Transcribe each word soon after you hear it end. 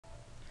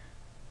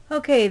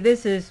Okay,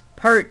 this is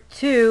part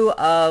 2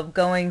 of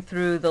going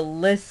through the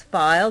LIS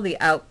file, the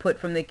output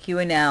from the Q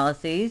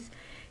analyses.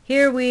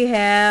 Here we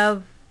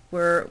have,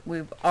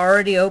 we've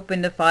already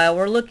opened the file.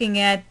 We're looking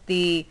at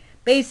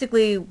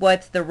basically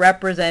what's the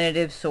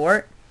representative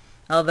sort.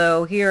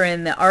 Although here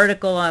in the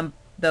article on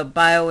the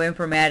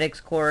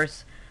bioinformatics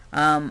course,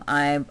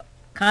 I've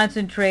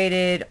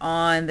concentrated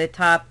on the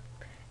top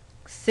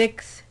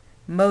 6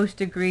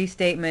 most agree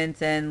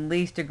statements and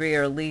least agree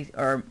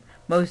or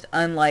most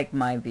unlike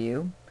my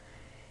view.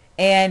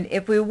 And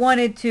if we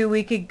wanted to,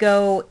 we could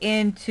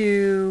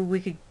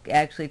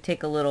actually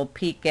take a little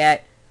peek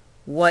at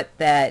what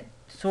that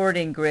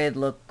sorting grid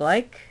looked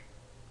like.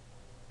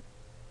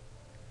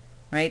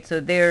 Right,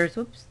 so there's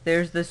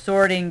the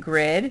sorting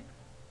grid.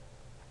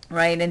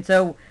 Right, and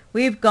so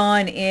we've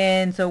gone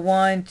in, so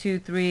 1, 2,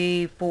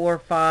 3, 4,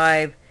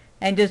 5,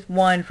 and just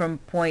 1 from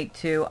point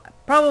 2.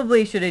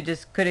 Probably could have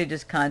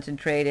just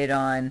concentrated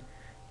on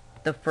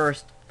the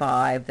first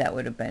 5. That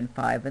would have been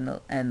 5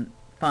 and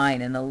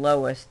fine, and the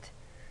lowest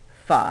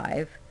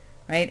 5,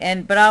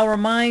 right? But I'll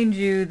remind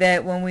you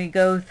that when we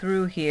go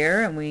through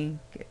here and we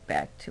get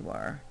back to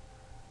our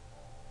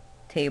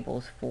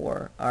tables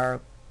for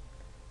our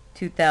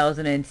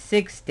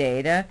 2006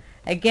 data,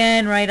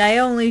 again, right, I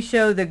only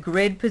show the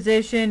grid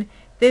position.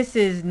 This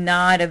is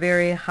not a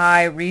very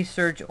high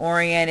research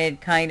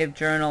oriented kind of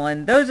journal,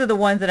 and those are the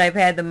ones that I've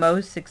had the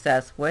most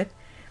success with.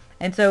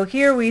 And so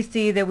here we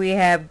see that we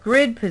have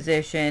grid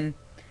position,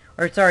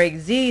 or sorry,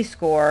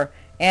 z-score,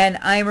 and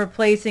I'm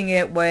replacing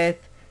it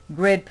with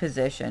grid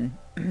position.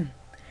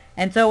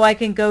 And so I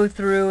can go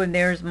through, and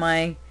there's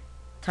my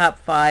top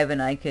 5,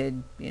 and I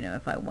could,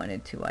 if I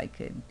wanted to, I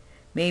could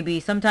maybe,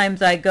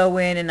 sometimes I go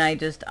in and I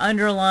just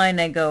underline.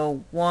 I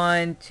go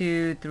 1,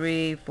 2,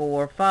 3,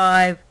 4,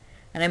 5,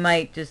 and I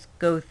might just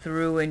go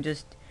through and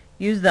just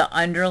use the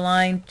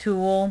underline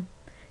tool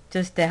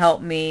just to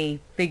help me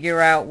figure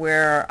out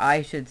where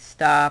I should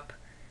stop.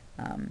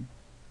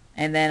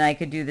 And then I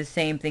could do the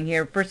same thing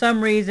here. For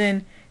some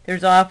reason,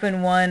 there's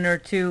often 1 or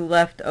 2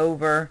 left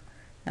over.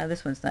 Now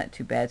this one's not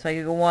too bad. So I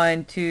could go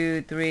 1,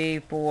 2, 3,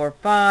 4,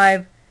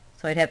 5.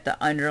 So I'd have to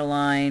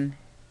underline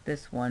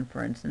this one,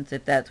 for instance,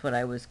 if that's what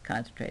I was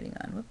concentrating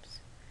on.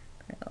 Whoops.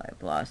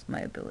 I've lost my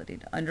ability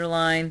to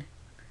underline.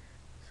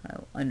 So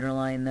I'll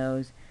underline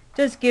those.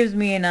 Just gives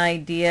me an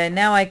idea.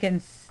 Now I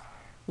can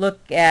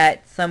look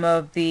at some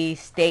of the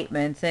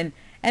statements. And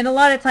a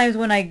lot of times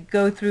when I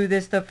go through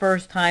this the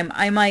first time,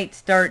 I might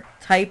start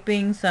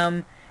typing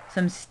sorry,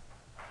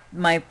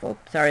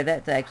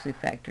 that's actually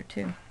factor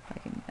 2. I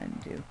can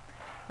undo.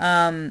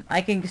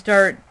 I can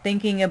start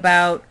thinking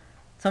about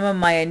some of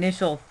my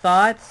initial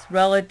thoughts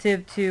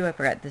relative to, I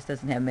forgot this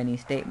doesn't have many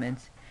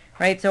statements,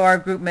 right? So our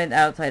group met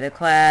outside of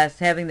class,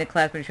 having the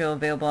class material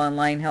available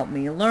online helped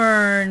me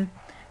learn.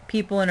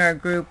 People in our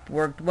group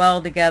worked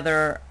well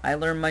together. I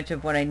learned much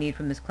of what I need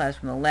from this class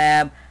from the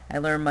lab. I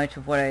learned much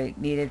of what I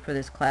needed for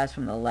this class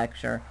from the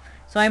lecture.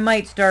 So I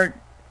might start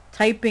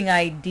typing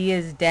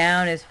ideas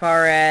down as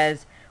far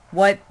as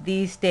what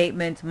these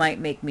statements might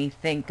make me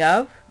think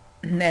of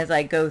as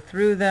I go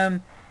through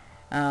them.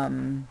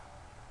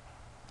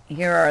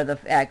 Here are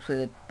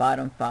actually the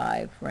bottom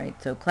 5,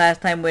 right? So class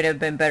time would have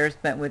been better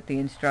spent with the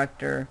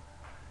instructor.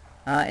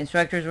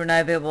 Instructors were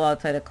not available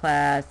outside of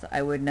class.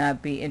 I would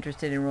not be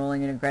interested in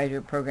enrolling in a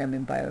graduate program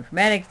in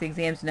bioinformatics. The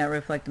exams did not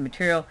reflect the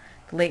material.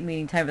 The late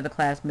meeting time for the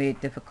class made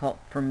it difficult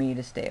for me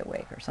to stay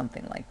awake, or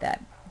something like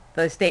that.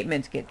 The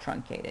statements get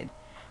truncated,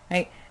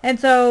 right? And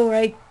so,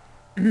 right,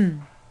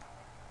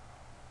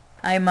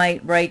 I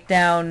might write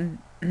down,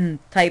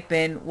 type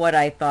in what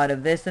I thought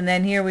of this, and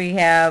then here we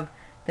have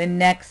the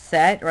next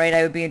set, right?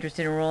 I would be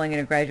interested in enrolling in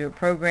a graduate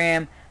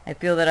program. I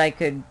feel that I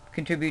could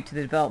contribute to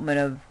the development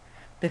of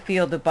the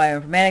field of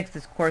bioinformatics.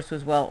 This course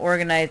was well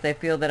organized. I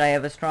feel that I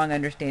have a strong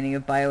understanding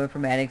of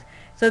bioinformatics.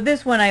 So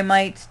this one I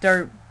might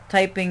start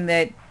typing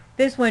that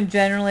this one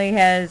generally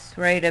has,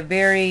 right, a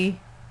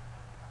very,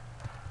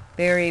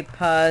 very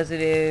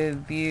positive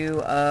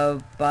view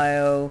of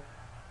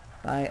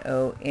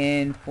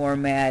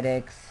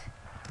bioinformatics,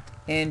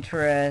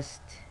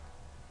 interest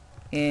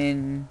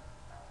in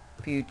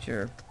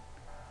future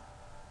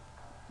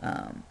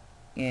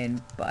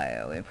in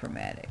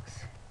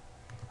bioinformatics.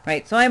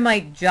 Right, so I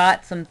might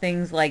jot some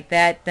things like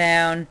that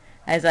down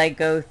as I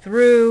go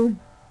through.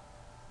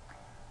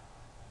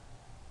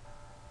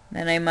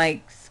 Then I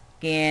might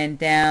scan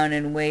down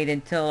and wait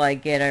until I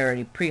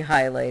already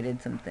pre-highlighted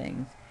some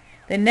things.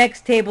 The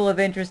next table of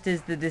interest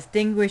is the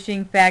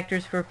distinguishing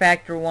factors for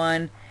factor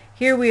 1.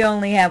 Here we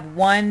only have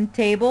 1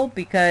 table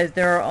because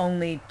there are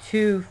only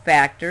 2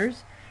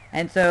 factors.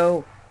 And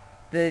so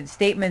the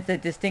statements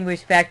that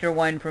distinguish factor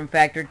 1 from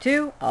factor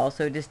 2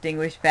 also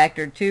distinguish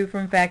factor 2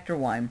 from factor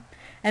 1.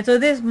 And so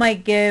this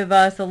might give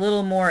us a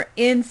little more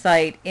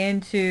insight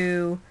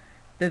into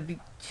the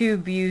 2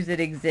 views that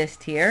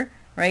exist here,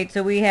 right?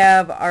 So we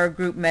have our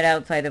group met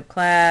outside of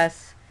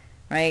class,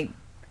 right?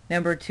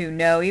 Number 2,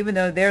 no, even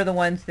though they're the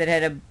ones that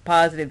had a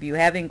positive view.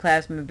 Having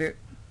class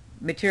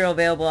material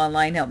available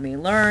online helped me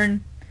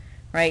learn,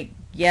 right?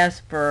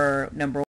 Yes for number